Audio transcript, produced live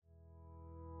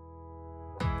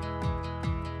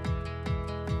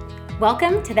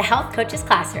Welcome to the Health Coaches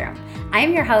Classroom. I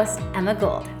am your host, Emma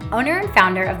Gould, owner and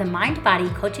founder of the Mind Body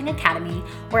Coaching Academy,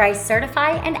 where I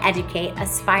certify and educate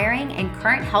aspiring and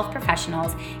current health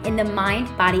professionals in the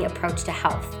mind-body approach to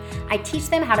health. I teach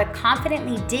them how to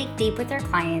confidently dig deep with their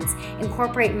clients,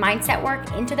 incorporate mindset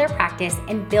work into their practice,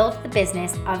 and build the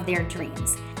business of their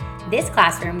dreams. This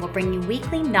classroom will bring you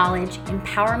weekly knowledge,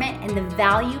 empowerment, and the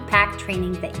value-packed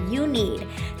training that you need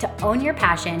to own your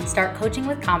passion, start coaching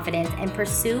with confidence, and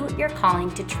pursue your calling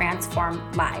to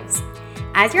transform lives.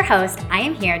 As your host, I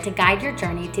am here to guide your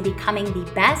journey to becoming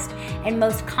the best and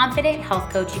most confident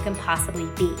health coach you can possibly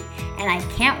be. And I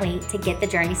can't wait to get the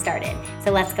journey started.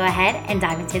 So let's go ahead and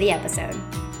dive into the episode.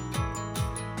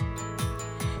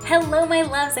 Hello, my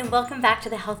loves, and welcome back to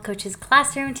the Health Coaches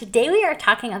Classroom. Today we are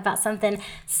talking about something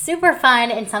super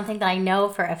fun and something that I know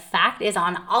for a fact is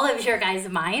on all of your guys'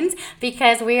 minds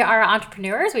because we are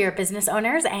entrepreneurs, we are business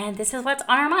owners, and this is what's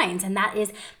on our minds, and that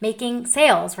is making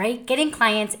sales, right? Getting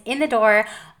clients in the door.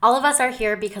 All of us are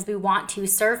here because we want to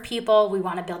serve people, we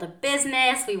want to build a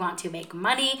business, we want to make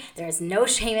money. There is no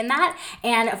shame in that.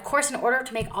 And of course, in order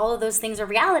to make all of those things a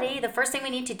reality, the first thing we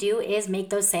need to do is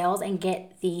make those sales and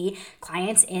get the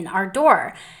clients in our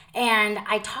door. And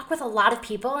I talk with a lot of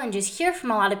people and just hear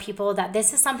from a lot of people that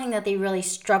this is something that they really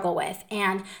struggle with.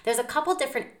 And there's a couple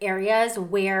different areas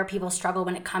where people struggle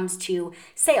when it comes to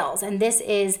sales. And this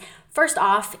is first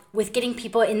off with getting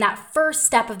people in that first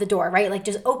step of the door, right? Like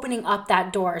just opening up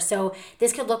that door. So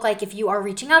this could look like if you are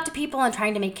reaching out to people and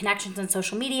trying to make connections on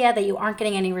social media that you aren't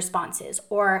getting any responses,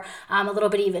 or a little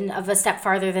bit even of a step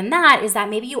farther than that is that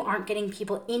maybe you aren't getting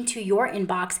people into your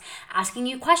inbox asking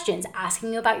you questions,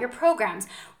 asking you about your programs.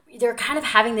 They're kind of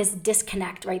having this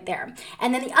disconnect right there.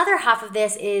 And then the other half of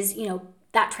this is,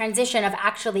 that transition of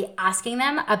actually asking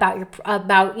them about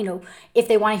if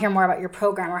they want to hear more about your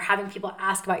program or having people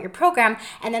ask about your program.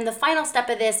 And then the final step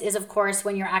of this is, of course,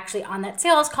 when you're actually on that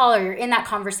sales call or you're in that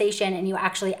conversation and you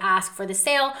actually ask for the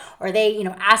sale, or they,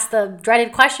 ask the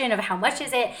dreaded question of how much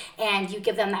is it, and you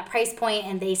give them that price point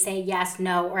and they say yes,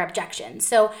 no, or objection.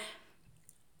 So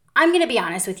I'm going to be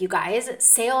honest with you guys,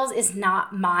 sales is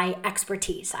not my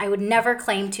expertise. I would never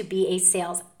claim to be a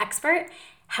sales expert.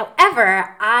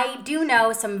 However, I do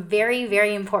know some very,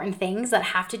 very important things that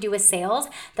have to do with sales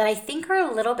that I think are a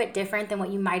little bit different than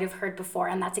what you might have heard before.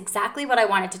 And that's exactly what I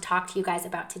wanted to talk to you guys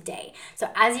about today. So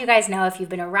as you guys know, if you've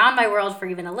been around my world for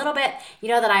even a little bit, you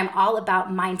know that I'm all about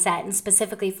mindset, and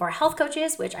specifically for health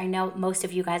coaches, which I know most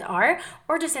of you guys are,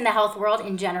 or just in the health world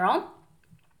in general,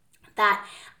 that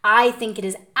I think it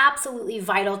is absolutely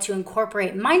vital to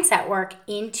incorporate mindset work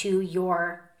into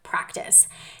your practice.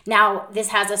 Now, this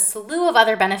has a slew of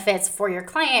other benefits for your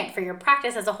client, for your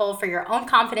practice as a whole, for your own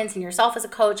confidence in yourself as a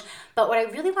coach. But what I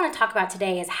really want to talk about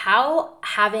today is how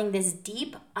having this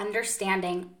deep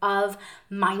understanding of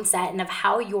mindset and of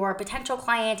how your potential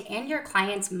client and your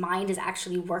client's mind is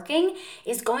actually working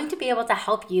is going to be able to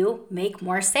help you make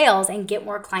more sales and get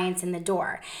more clients in the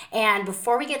door. And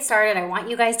before we get started, I want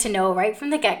you guys to know right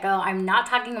from the get-go, I'm not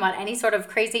talking about any sort of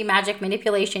crazy magic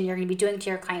manipulation you're going to be doing to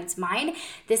your client's mind.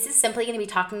 This is simply going to be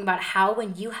talking about how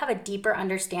when you have a deeper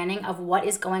understanding of what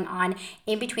is going on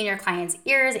in between your client's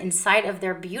ears, inside of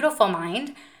their beautiful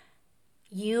mind,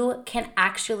 you can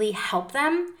actually help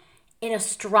them in a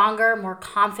stronger, more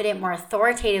confident, more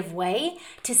authoritative way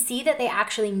to see that they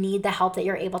actually need the help that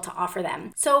you're able to offer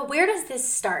them. So where does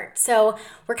this start? So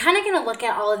we're kind of going to look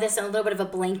at all of this in a little bit of a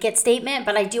blanket statement,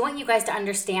 but I do want you guys to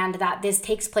understand that this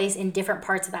takes place in different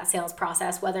parts of that sales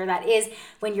process, whether that is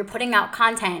when you're putting out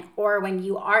content or when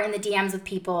you are in the DMs with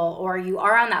people or you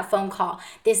are on that phone call.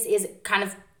 This is kind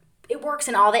of, it works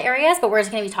in all the areas, but we're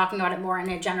just going to be talking about it more in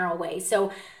a general way.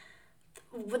 So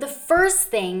the first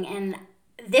thing, and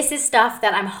this is stuff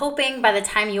that I'm hoping by the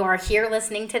time you are here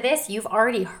listening to this, you've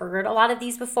already heard a lot of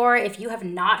these before. If you have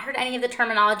not heard any of the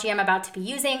terminology I'm about to be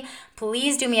using,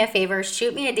 please do me a favor,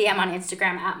 shoot me a DM on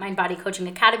Instagram at Mind Body Coaching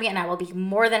Academy, and I will be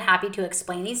more than happy to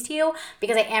explain these to you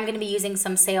because I am going to be using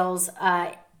some sales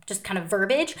just kind of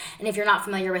verbiage. And if you're not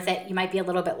familiar with it, you might be a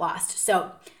little bit lost.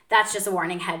 So that's just a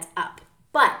warning, heads up.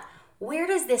 But where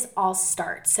does this all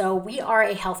start? So we are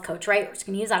a health coach, right? We're just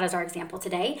going to use that as our example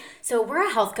today. So we're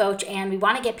a health coach and we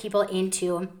want to get people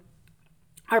into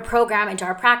our program, into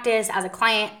our practice, as a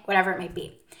client, whatever it may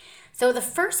be. So the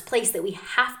first place that we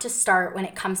have to start when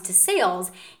it comes to sales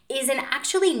is in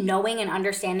actually knowing and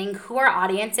understanding who our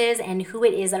audience is and who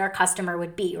it is that our customer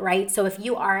would be, right? So if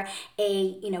you are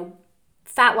a,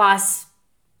 fat loss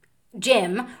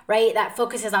gym, right, that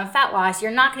focuses on fat loss,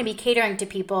 you're not going to be catering to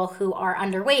people who are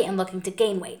underweight and looking to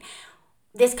gain weight.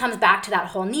 This comes back to that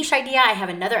whole niche idea. I have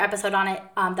another episode on it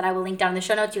that I will link down in the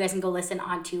show notes. You guys can go listen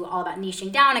on to all about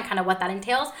niching down and kind of what that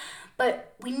entails.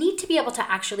 but we need to be able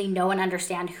to actually know and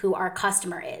understand who our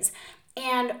customer is.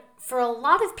 And for a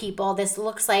lot of people, this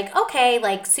looks like, okay,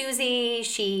 like Susie,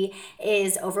 she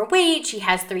is overweight, she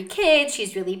has 3 kids,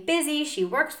 she's really busy, she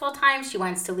works full time, she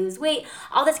wants to lose weight,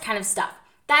 all this kind of stuff.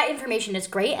 That information is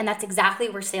great, and that's exactly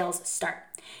where sales start.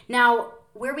 Now,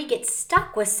 where we get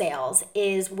stuck with sales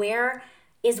is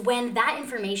when that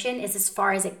information is as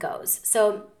far as it goes.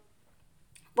 So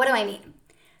what do I mean?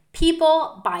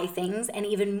 People buy things, and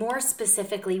even more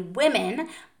specifically, women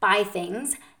buy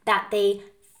things that they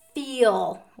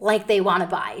feel like they want to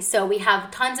buy. So we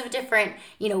have tons of different,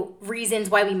 reasons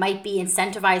why we might be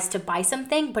incentivized to buy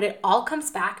something, but it all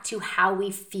comes back to how we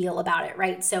feel about it,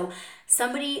 right? So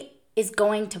somebody is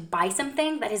going to buy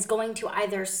something that is going to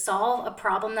either solve a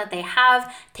problem that they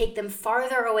have, take them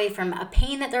farther away from a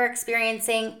pain that they're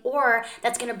experiencing, or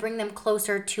that's going to bring them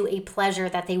closer to a pleasure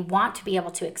that they want to be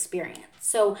able to experience.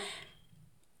 So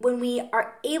when we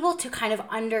are able to kind of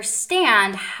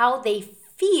understand how they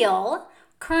feel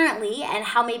currently and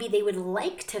how maybe they would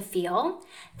like to feel,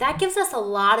 that gives us a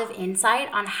lot of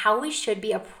insight on how we should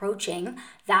be approaching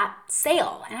that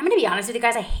sale. And I'm going to be honest with you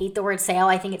guys, I hate the word sale.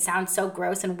 I think it sounds so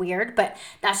gross and weird, but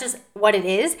that's just what it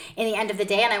is in the end of the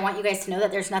day. And I want you guys to know that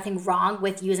there's nothing wrong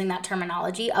with using that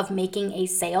terminology of making a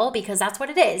sale, because that's what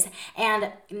it is.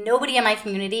 And nobody in my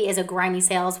community is a grimy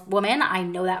saleswoman. I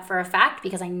know that for a fact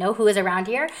because I know who is around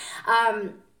here.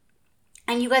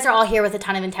 And you guys are all here with a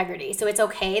ton of integrity. So it's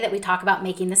okay that we talk about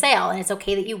making the sale, and it's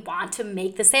okay that you want to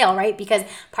make the sale, right? Because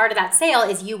part of that sale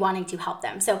is you wanting to help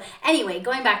them. So anyway,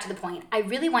 going back to the point, I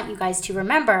really want you guys to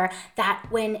remember that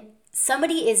when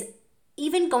somebody is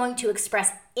even going to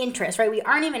express interest, right? We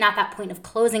aren't even at that point of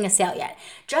closing a sale yet.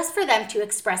 Just for them to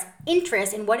express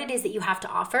interest in what it is that you have to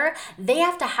offer, they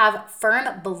have to have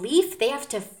firm belief. They have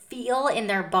to feel in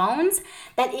their bones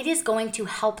that it is going to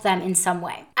help them in some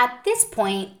way. At this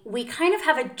point, we kind of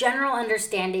have a general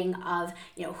understanding of,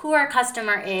 who our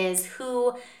customer is,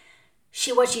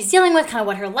 what she's dealing with, kind of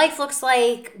what her life looks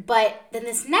like. But then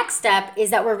this next step is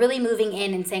that we're really moving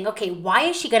in and saying, okay, why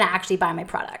is she going to actually buy my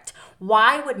product?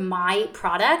 Why would my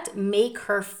product make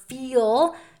her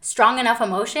feel strong enough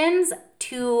emotions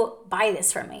to buy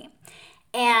this from me?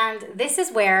 And this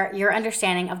is where your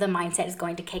understanding of the mindset is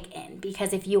going to kick in,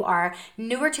 because if you are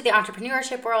newer to the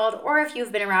entrepreneurship world, or if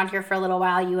you've been around here for a little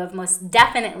while, you have most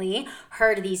definitely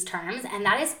heard these terms, and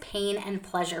that is pain and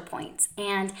pleasure points.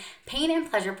 And pain and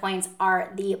pleasure points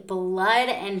are the blood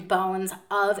and bones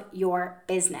of your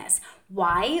business.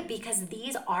 Why? Because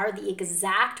these are the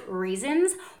exact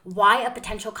reasons why a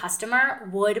potential customer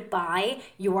would buy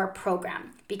your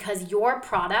program. Because your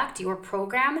product, your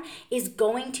program is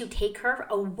going to take her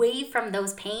away from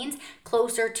those pains,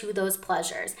 closer to those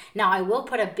pleasures. Now, I will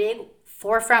put a big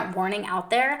forefront warning out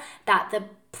there that the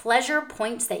pleasure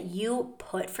points that you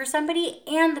put for somebody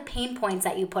and the pain points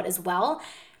that you put as well,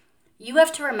 you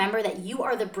have to remember that you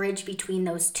are the bridge between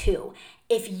those two.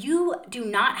 If you do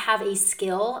not have a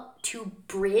skill to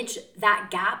bridge that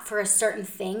gap for a certain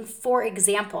thing, for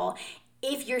example,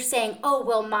 if you're saying, oh,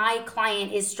 well, my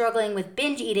client is struggling with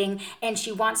binge eating and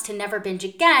she wants to never binge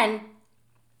again,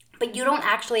 but you don't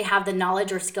actually have the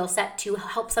knowledge or skill set to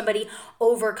help somebody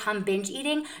overcome binge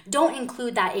eating, don't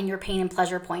include that in your pain and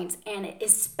pleasure points. And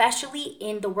especially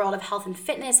in the world of health and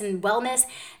fitness and wellness,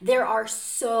 there are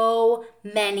so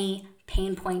many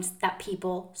pain points that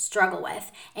people struggle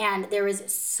with. And there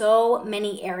is so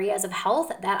many areas of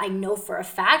health that I know for a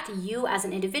fact you as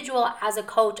an individual, as a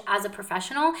coach, as a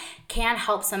professional can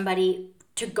help somebody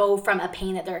to go from a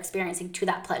pain that they're experiencing to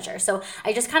that pleasure. So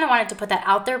I just kind of wanted to put that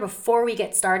out there before we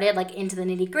get started, like into the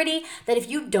nitty gritty, that if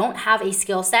you don't have a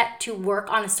skill set to work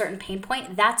on a certain pain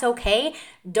point, that's okay.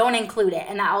 Don't include it.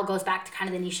 And that all goes back to kind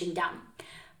of the niching down.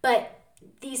 But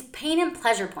these pain and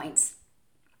pleasure points,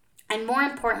 and more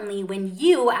importantly, when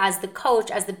you as the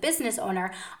coach, as the business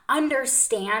owner,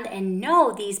 understand and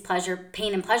know these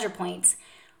pain and pleasure points,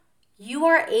 you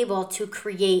are able to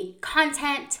create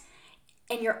content,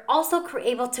 and you're also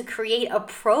able to create a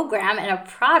program and a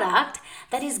product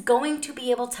that is going to be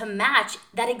able to match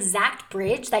that exact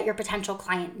bridge that your potential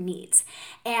client needs.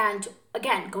 And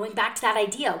again, going back to that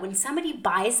idea, when somebody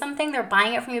buys something, they're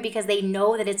buying it from you because they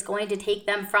know that it's going to take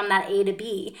them from that A to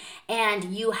B.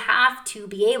 And you have to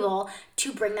be able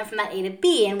to bring them from that A to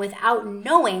B. And without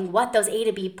knowing what those A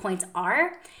to B points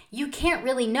are, you can't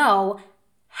really know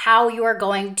how you're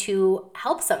going to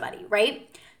help somebody,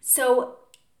 right? So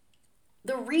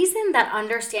the reason that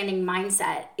understanding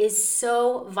mindset is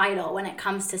so vital when it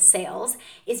comes to sales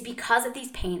is because of these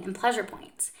pain and pleasure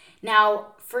points.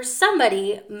 Now, for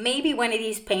somebody, maybe one of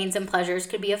these pains and pleasures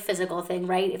could be a physical thing,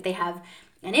 right? If they have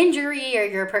an injury or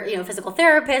you're a physical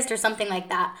therapist or something like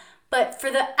that. But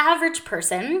for the average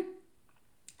person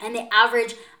and the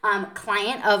average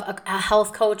client of a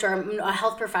health coach or a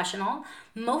health professional,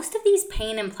 most of these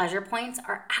pain and pleasure points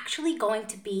are actually going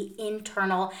to be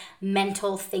internal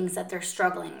mental things that they're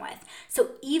struggling with.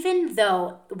 So even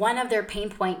though one of their pain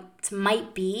points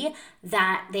might be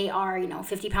that they are,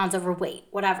 50 pounds overweight,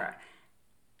 whatever,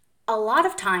 a lot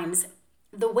of times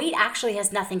the weight actually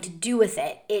has nothing to do with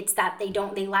it. It's that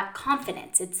they lack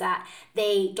confidence. It's that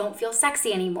they don't feel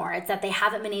sexy anymore. It's that they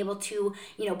haven't been able to,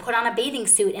 put on a bathing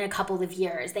suit in a couple of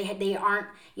years. They aren't,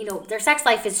 their sex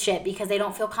life is shit because they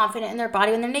don't feel confident in their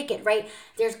body when they're naked, right?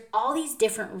 There's all these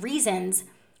different reasons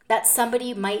that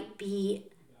somebody might be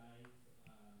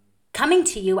coming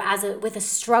to you with a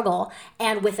struggle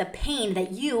and with a pain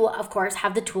that you, of course,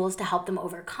 have the tools to help them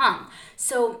overcome.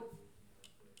 So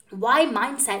why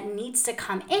mindset needs to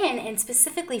come in, and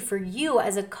specifically for you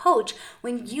as a coach,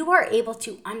 when you are able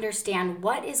to understand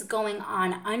what is going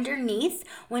on underneath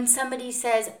when somebody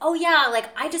says, oh yeah, like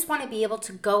I just want to be able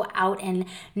to go out and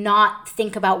not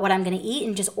think about what I'm going to eat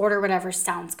and just order whatever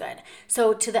sounds good.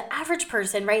 So to the average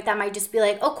person, right, that might just be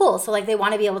like, oh cool, so like they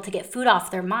want to be able to get food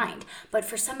off their mind. But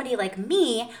for somebody like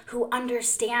me who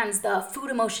understands the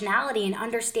food emotionality and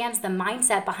understands the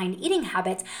mindset behind eating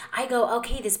habits, I go,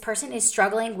 okay, this person is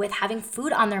struggling with having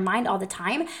food on their mind all the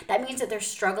time. That means that they're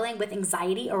struggling with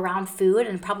anxiety around food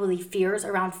and probably fears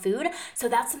around food. So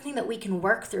that's something that we can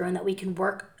work through and that we can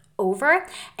work over.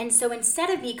 And so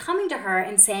instead of me coming to her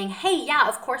and saying, hey, yeah,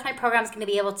 of course my program is going to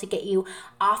be able to get you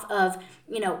off of,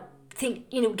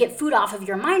 get food off of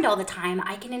your mind all the time,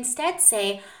 I can instead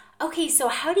say, okay, so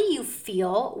how do you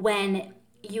feel when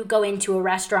you go into a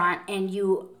restaurant and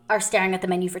you are staring at the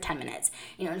menu for 10 minutes,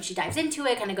 and she dives into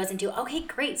it, kind of goes into, okay,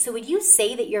 great. So would you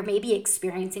say that you're maybe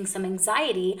experiencing some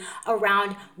anxiety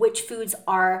around which foods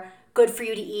are good for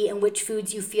you to eat and which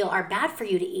foods you feel are bad for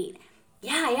you to eat?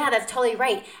 Yeah, that's totally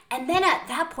right. And then at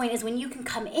that point is when you can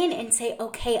come in and say,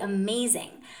 okay,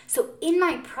 amazing. So in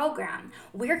my program,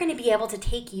 we're going to be able to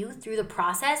take you through the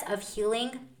process of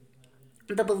healing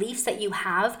the beliefs that you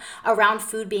have around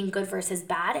food being good versus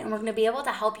bad. And we're going to be able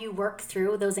to help you work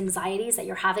through those anxieties that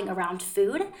you're having around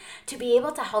food to be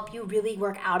able to help you really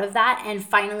work out of that and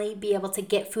finally be able to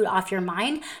get food off your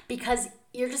mind, because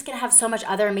you're just going to have so much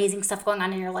other amazing stuff going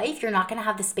on in your life. You're not going to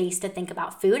have the space to think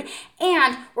about food.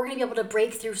 And we're going to be able to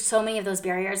break through so many of those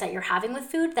barriers that you're having with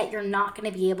food that you're not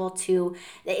going to be able to,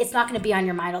 it's not going to be on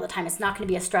your mind all the time. It's not going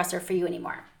to be a stressor for you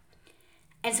anymore.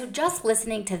 And so just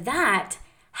listening to that,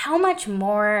 how much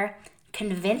more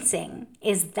convincing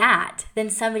is that than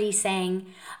somebody saying,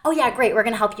 oh yeah, great, we're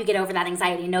going to help you get over that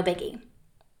anxiety, no biggie.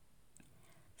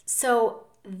 So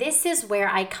this is where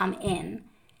I come in,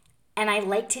 and I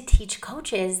like to teach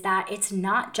coaches that it's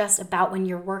not just about when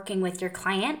you're working with your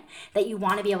client that you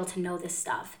want to be able to know this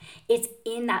stuff. It's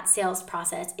in that sales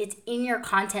process. It's in your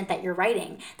content that you're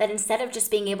writing, that instead of just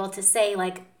being able to say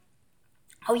like,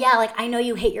 oh yeah, like I know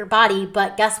you hate your body,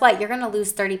 but guess what? You're going to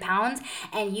lose 30 pounds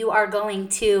and you are going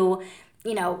to,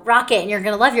 rock it and you're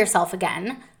going to love yourself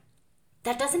again.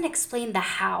 That doesn't explain the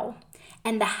how.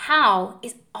 And the how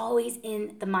is always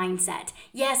in the mindset.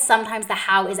 Yes, sometimes the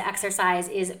how is exercise,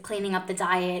 is cleaning up the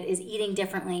diet, is eating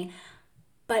differently.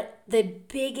 But the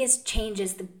biggest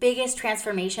changes, the biggest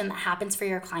transformation that happens for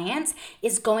your clients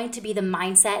is going to be the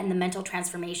mindset and the mental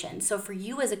transformation. So for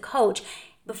you as a coach,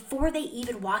 before they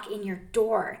even walk in your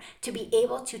door, to be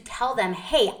able to tell them,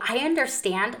 hey, I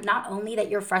understand not only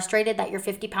that you're frustrated that you're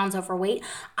 50 pounds overweight,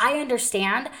 I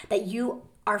understand that you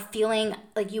are feeling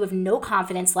like you have no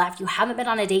confidence left. You haven't been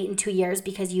on a date in 2 years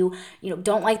because you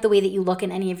don't like the way that you look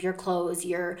in any of your clothes.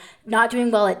 You're not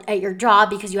doing well at your job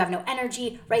because you have no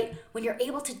energy, right? When you're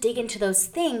able to dig into those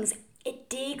things, it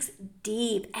digs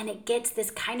deep and it gets this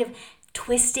kind of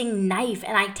twisting knife.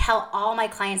 And I tell all my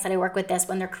clients that I work with this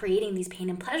when they're creating these pain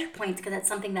and pleasure points, because that's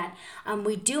something that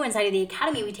we do inside of the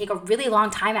academy. We take a really long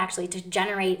time actually to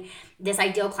generate this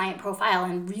ideal client profile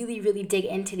and really, really dig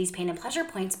into these pain and pleasure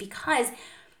points, because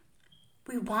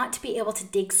we want to be able to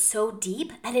dig so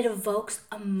deep that it evokes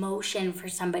emotion for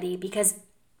somebody. Because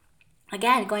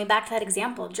again, going back to that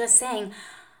example, just saying,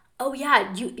 oh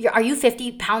yeah, are you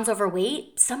 50 pounds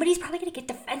overweight? Somebody's probably going to get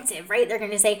defensive, right? They're going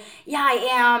to say, yeah, I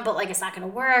am, but like it's not going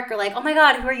to work. Or like, oh my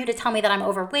God, who are you to tell me that I'm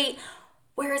overweight?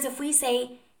 Whereas if we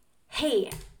say,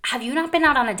 hey, have you not been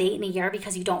out on a date in a year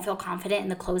because you don't feel confident in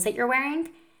the clothes that you're wearing?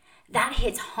 That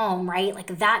hits home, right?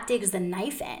 Like that digs the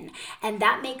knife in, and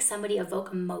that makes somebody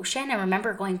evoke emotion. And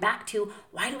remember, going back to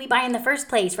why do we buy in the first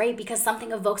place, right? Because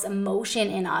something evokes emotion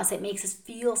in us. It makes us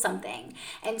feel something.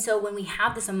 And so when we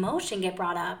have this emotion get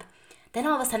brought up, then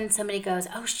all of a sudden somebody goes,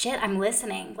 oh shit, I'm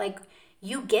listening. Like,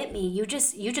 You get me. You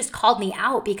just called me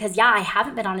out because I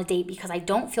haven't been on a date because I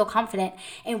don't feel confident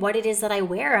in what it is that I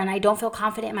wear and I don't feel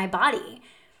confident in my body.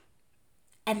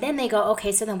 And then they go,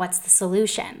 okay, so then what's the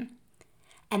solution?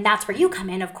 And that's where you come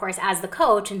in, of course, as the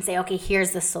coach and say, okay,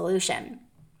 here's the solution.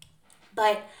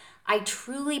 But I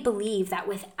truly believe that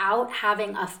without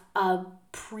having a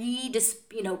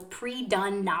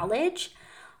pre-done knowledge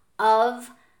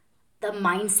of the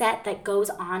mindset that goes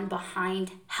on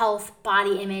behind health,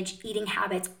 body image, eating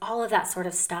habits, all of that sort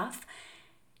of stuff,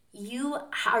 you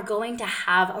are going to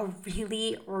have a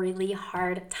really, really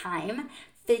hard time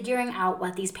figuring out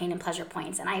what these pain and pleasure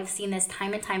points. And I have seen this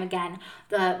time and time again.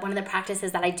 One of the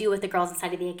practices that I do with the girls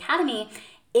inside of the academy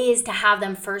is to have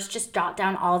them first just jot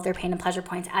down all of their pain and pleasure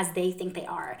points as they think they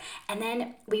are. And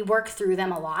then we work through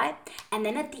them a lot. And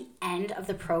then at the end of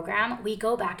the program, we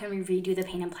go back and we redo the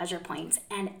pain and pleasure points.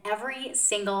 And every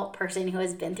single person who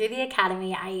has been through the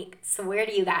academy, I swear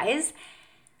to you guys,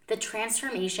 the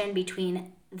transformation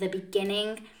between the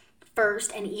beginning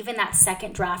first and even that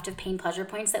second draft of pain pleasure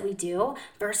points that we do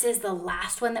versus the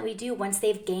last one that we do once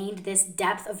they've gained this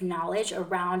depth of knowledge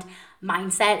around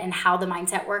mindset and how the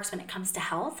mindset works when it comes to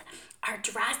health are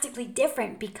drastically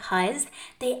different because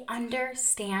they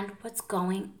understand what's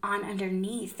going on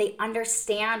underneath. They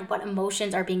understand what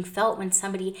emotions are being felt when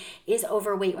somebody is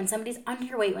overweight, when somebody's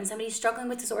underweight, when somebody's struggling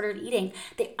with disordered eating.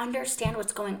 They understand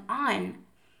what's going on.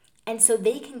 And so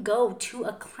they can go to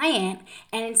a client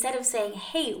and instead of saying,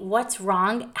 hey, what's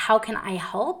wrong? How can I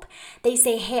help? They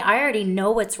say, hey, I already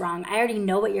know what's wrong. I already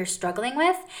know what you're struggling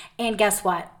with. And guess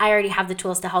what? I already have the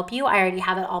tools to help you. I already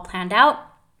have it all planned out.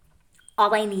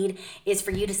 All I need is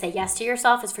for you to say yes to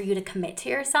yourself, is for you to commit to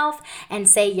yourself and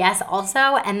say yes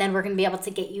also. And then we're going to be able to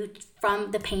get you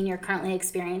from the pain you're currently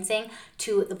experiencing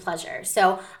to the pleasure.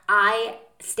 So I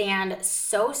stand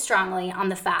so strongly on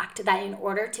the fact that in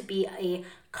order to be a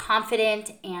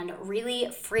confident and really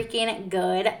freaking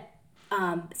good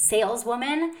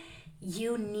saleswoman,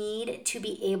 you need to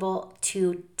be able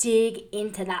to dig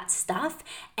into that stuff.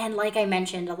 And like I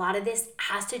mentioned, a lot of this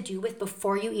has to do with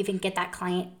before you even get that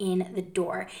client in the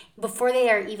door. Before they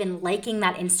are even liking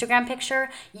that Instagram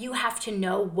picture, you have to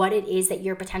know what it is that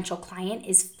your potential client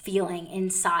is feeling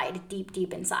inside, deep,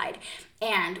 deep inside.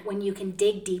 And when you can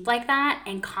dig deep like that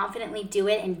and confidently do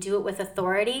it and do it with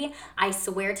authority, I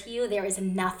swear to you, there is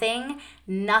nothing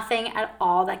at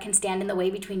all that can stand in the way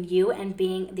between you and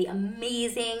being the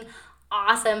amazing,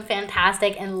 awesome,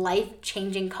 fantastic, and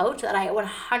life-changing coach that I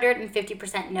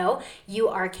 150% know you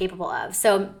are capable of.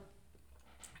 So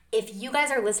if you guys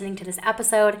are listening to this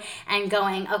episode and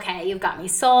going, okay, you've got me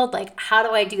sold, like, how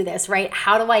do I do this, right?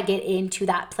 How do I get into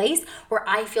that place where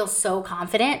I feel so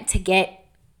confident to get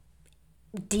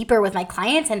deeper with my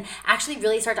clients and actually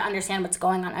really start to understand what's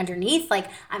going on underneath? Like,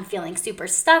 I'm feeling super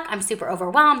stuck. I'm super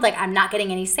overwhelmed. Like, I'm not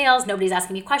getting any sales. Nobody's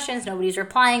asking me questions. Nobody's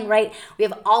replying, right? We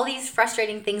have all these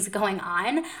frustrating things going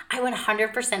on. I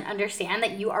 100% understand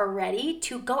that you are ready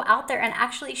to go out there and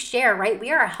actually share, right? We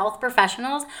are health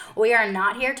professionals. We are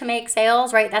not here to make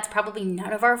sales, right? That's probably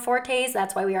none of our fortes.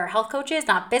 That's why we are health coaches,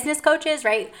 not business coaches,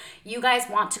 right? You guys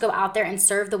want to go out there and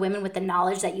serve the women with the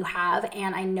knowledge that you have.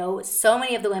 And I know so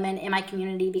many of the women in my community,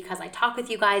 because I talk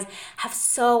with you guys, have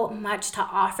so much to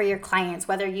offer your clients,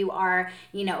 whether you are,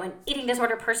 an eating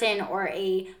disorder person or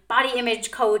a body image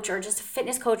coach or just a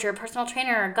fitness coach or a personal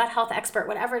trainer or a gut health expert,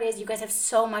 whatever it is, you guys have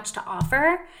so much to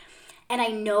offer. And I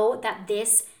know that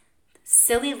this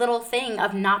silly little thing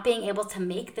of not being able to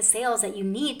make the sales that you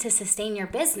need to sustain your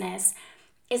business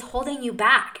is holding you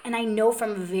back. And I know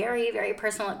from very, very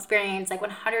personal experience, like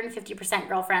 150%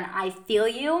 girlfriend, I feel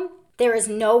you. There is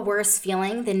no worse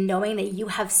feeling than knowing that you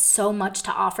have so much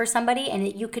to offer somebody and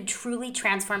that you could truly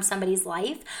transform somebody's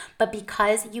life, but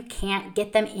because you can't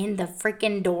get them in the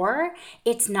freaking door,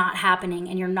 it's not happening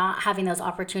and you're not having those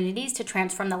opportunities to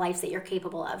transform the lives that you're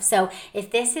capable of. So if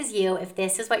this is you, if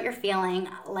this is what you're feeling,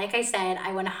 like I said,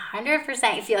 I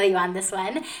 100% feel you on this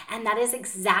one. And that is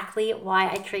exactly why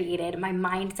I created my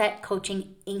Mindset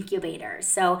Coaching Incubator.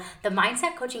 So the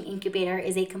Mindset Coaching Incubator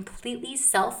is a completely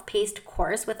self-paced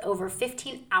course with over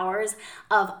 15 hours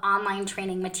of online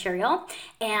training material.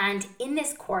 And in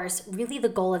this course, really the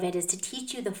goal of it is to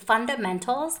teach you the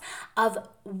fundamentals of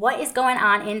what is going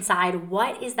on inside,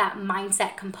 what is that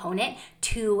mindset component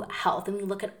to health. And we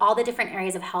look at all the different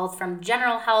areas of health, from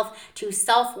general health to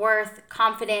self-worth,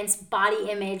 confidence, body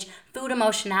image, food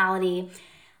emotionality,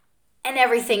 and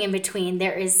everything in between.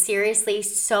 There is seriously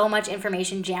so much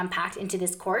information jam-packed into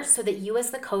this course so that you as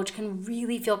the coach can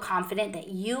really feel confident that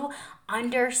you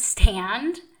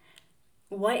understand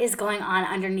what is going on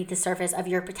underneath the surface of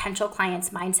your potential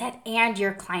client's mindset and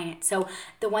your client. So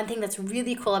the one thing that's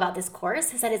really cool about this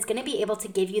course is that it's going to be able to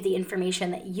give you the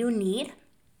information that you need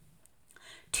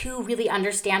to really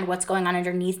understand what's going on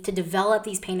underneath, to develop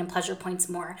these pain and pleasure points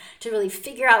more, to really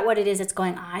figure out what it is that's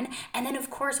going on. And then of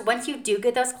course, once you do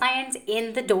get those clients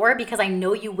in the door, because I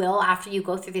know you will after you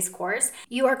go through this course,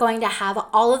 you are going to have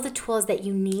all of the tools that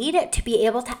you need to be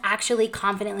able to actually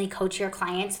confidently coach your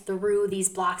clients through these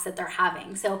blocks that they're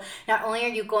having. So not only are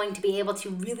you going to be able to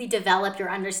really develop your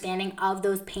understanding of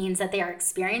those pains that they are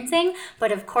experiencing,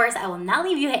 but of course, I will not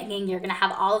leave you hanging. You're going to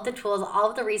have all of the tools,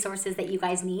 all of the resources that you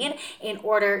guys need in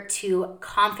order to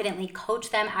confidently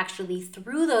coach them actually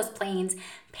through those pains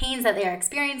that they are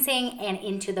experiencing and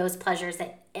into those pleasures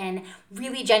and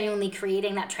really genuinely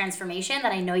creating that transformation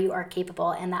that I know you are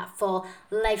capable, and that full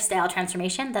lifestyle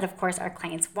transformation that of course our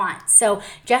clients want. So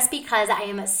just because I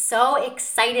am so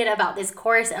excited about this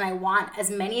course and I want as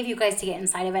many of you guys to get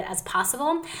inside of it as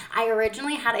possible, I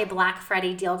originally had a Black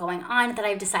Friday deal going on that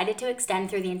I've decided to extend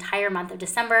through the entire month of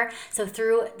December. So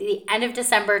through the end of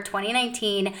December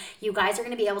 2019, you guys are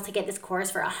going to be able to get this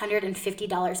course for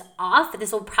 $150 off.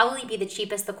 This will probably be the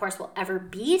cheapest the course will ever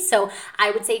be. So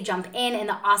I would say jump in. And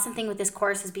the awesome thing with this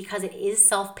course is because it is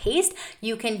self-paced,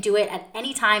 you can do it at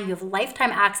any time. You have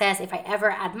lifetime access. If I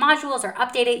ever add modules or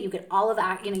update it, you get all of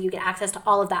that, you get access to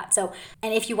all of that. So,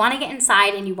 and if you want to get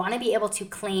inside and you want to be able to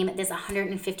claim this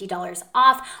 $150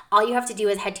 off, all you have to do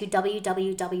is head to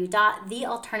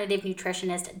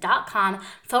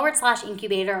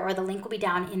www.thealternativenutritionist.com/incubator, or the link will be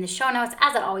down in the show notes,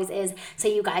 as it always is, so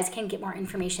you guys can get more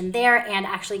information there and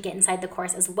actually get inside the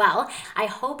course as well. I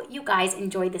hope you guys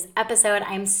enjoyed this episode.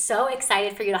 I'm so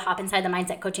excited for you to hop inside the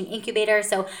Mindset Coaching Incubator.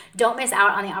 So don't miss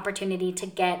out on the opportunity to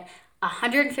get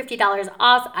 $150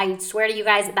 off. I swear to you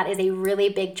guys, that is a really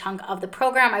big chunk of the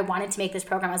program. I wanted to make this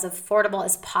program as affordable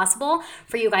as possible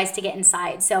for you guys to get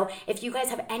inside. So if you guys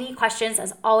have any questions,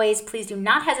 as always, please do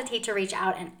not hesitate to reach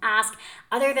out and ask.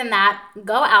 Other than that,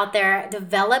 go out there,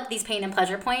 develop these pain and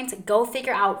pleasure points, go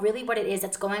figure out really what it is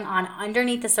that's going on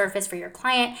underneath the surface for your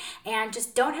client, and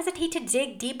just don't hesitate to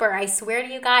dig deeper. I swear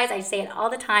to you guys, I say it all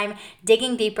the time,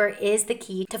 digging deeper is the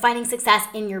key to finding success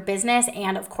in your business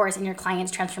and of course in your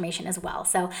client's transformation as well.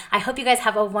 So I hope you guys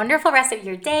have a wonderful rest of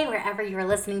your day wherever you are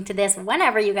listening to this,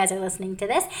 whenever you guys are listening to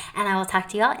this, and I will talk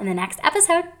to you all in the next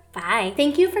episode. Bye.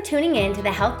 Thank you for tuning in to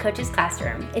the Health Coaches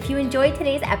Classroom. If you enjoyed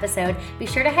today's episode, be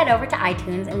sure to head over to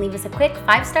iTunes and leave us a quick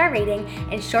 5-star rating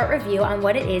and short review on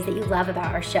what it is that you love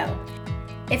about our show.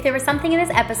 If there was something in this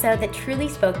episode that truly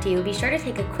spoke to you, be sure to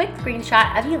take a quick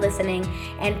screenshot of you listening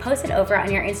and post it over on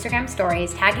your Instagram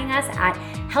stories, tagging us at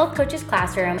Health Coaches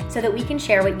Classroom so that we can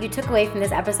share what you took away from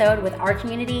this episode with our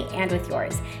community and with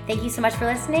yours. Thank you so much for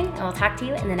listening, and we'll talk to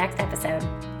you in the next episode.